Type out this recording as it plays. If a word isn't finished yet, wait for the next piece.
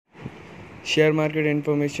share market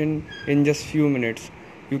information in just few minutes.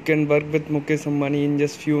 You can work with Mukesh Ambani in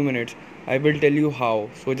just few minutes. I will tell you how.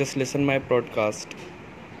 So just listen my podcast.